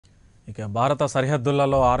ఇక భారత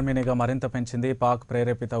సరిహద్దులలో ఆర్మీ నిఘా మరింత పెంచింది. పాక్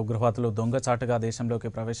ప్రేరేపిత ఉగ్రవాదులు దొంగచాటుగా దేశంలోకి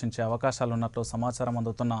ప్రవేశించే అవకాశాలున్నట్లు సమాచారం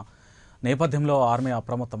అందుతున్న నేపథ్యంలో ఆర్మీ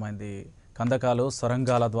అప్రమత్తమైంది. కందకాలు,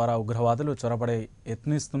 సొరంగాల ద్వారా ఉగ్రవాదులు చొరబడే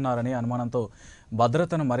యత్నిస్తున్నారని అనుమానంతో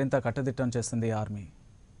భద్రతను మరింత కట్టుదిట్టం చేసింది ఆర్మీ.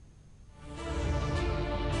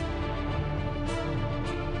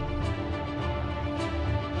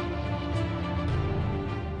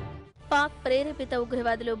 పాక్ ప్రేరేపిత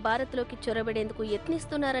ఉగ్రవాదులు భారత్లోకి చొరబడేందుకు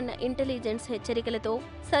యత్నిస్తున్నారన్న ఇంటెలిజెన్స్ హెచ్చరికలతో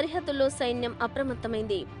సరిహద్దుల్లో సైన్యం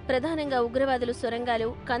అప్రమత్తమైంది. ప్రధానంగా ఉగ్రవాదులు సొరంగాలు,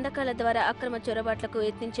 కందకాల ద్వారా అక్రమ చొరబాట్లకు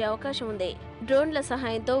యత్నించే అవకాశం ఉంది. డ్రోన్ల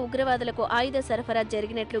సహాయంతో ఉగ్రవాదులకు ఆయుధ సరఫరా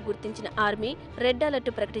జరిగినట్లు గుర్తించిన ఆర్మీ రెడ్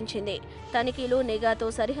అలర్ట్ ప్రకటించింది. తనిఖీలు, నిఘాతో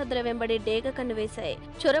సరిహద్దుల వెంబడి డేగ కన్ను వేశాయి.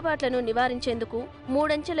 చొరబాట్లను నివారించేందుకు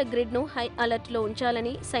 3 అంచెల గ్రిడ్ ను హై అలర్ట్ లో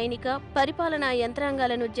ఉంచాలని సైనిక, పరిపాలనా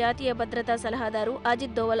యంత్రాంగాలను జాతీయ భద్రతా సలహాదారు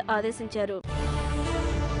అజిత్ దోవల్ ఆదేశించారు.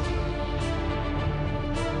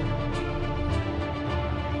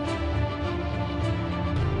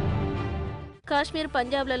 కాశ్మీర్,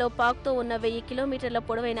 పంజాబ్లలో పాక్తో ఉన్న 1000 కిలోమీటర్ల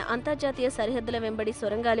పొడవైన అంతర్జాతీయ సరిహద్దుల వెంబడి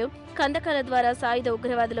సొరంగాలు, కందకాల ద్వారా సాయుధ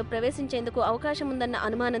ఉగ్రవాదులు ప్రవేశించేందుకు అవకాశముందన్న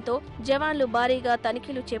అనుమానంతో జవాన్లు భారీగా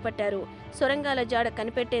తనిఖీలు చేపట్టారు. సొరంగాల జాడ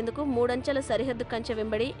కనిపెట్టేందుకు 3 అంచెల సరిహద్దు కంచె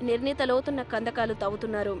వెంబడి నిర్ణీత లోతున్న కందకాలు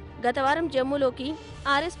తవ్వుతున్నారు. గత వారం జమ్మూలోకి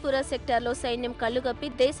ఆర్ఎస్పురా సెక్టార్లో సైన్యం కళ్లుగప్పి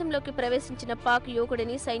దేశంలోకి ప్రవేశించిన పాక్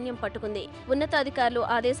యువకుడిని సైన్యం పట్టుకుంది. ఉన్నతాధికారులు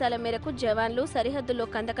ఆదేశాల మేరకు జవాన్లు సరిహద్దుల్లో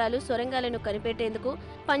కందకాలు, సొరంగాలను కనిపెట్టేందుకు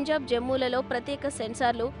పంజాబ్, జమ్మూలలో ప్రత్యేక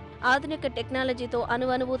సెన్సార్లు, ఆధునిక టెక్నాలజీతో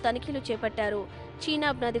అణువణువు తనిఖీలు చేపట్టారు.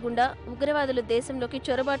 చీనాబ్ నది గుండా ఉగ్రవాదులు దేశంలోకి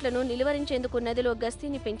చొరబాట్లను నిలువరించేందుకు నదిలో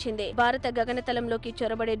గస్తీని పెంచింది. భారత గగనతలంలోకి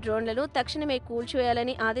చొరబడే డ్రోన్లను తక్షణమే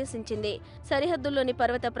కూల్చివేయాలని ఆదేశించింది. సరిహద్దుల్లోని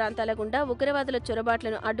పర్వత ప్రాంతాల గుండా ఉగ్రవాదుల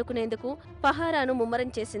చొరబాట్లను అడ్డుకునేందుకు పహారాను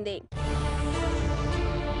ముమ్మరం చేసింది.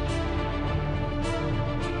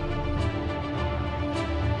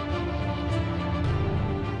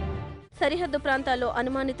 సరిహద్దు ప్రాంతాల్లో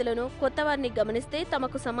అనుమానితులను, కొత్తవారిని గమనిస్తే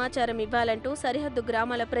తమకు సమాచారం ఇవ్వాలంటూ సరిహద్దు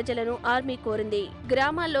గ్రామాల ప్రజలను ఆర్మీ కోరింది.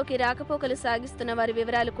 గ్రామాల్లోకి రాకపోకలు సాగిస్తున్న వారి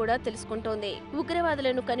వివరాలు కూడా తెలుసుకుంటోంది.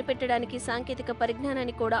 ఉగ్రవాదులను కనిపెట్టడానికి సాంకేతిక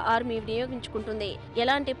పరిజ్ఞానాన్ని కూడా ఆర్మీ వినియోగించుకుంటుంది.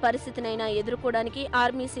 ఎలాంటి పరిస్థితినైనా ఎదుర్కోవడానికి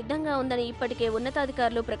ఆర్మీ సిద్ధంగా ఉందని ఇప్పటికే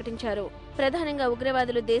ఉన్నతాధికారులు ప్రకటించారు. ప్రధానంగా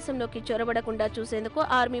ఉగ్రవాదులు దేశంలోకి చొరబడకుండా చూసేందుకు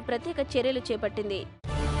ఆర్మీ ప్రత్యేక చర్యలు చేపట్టింది.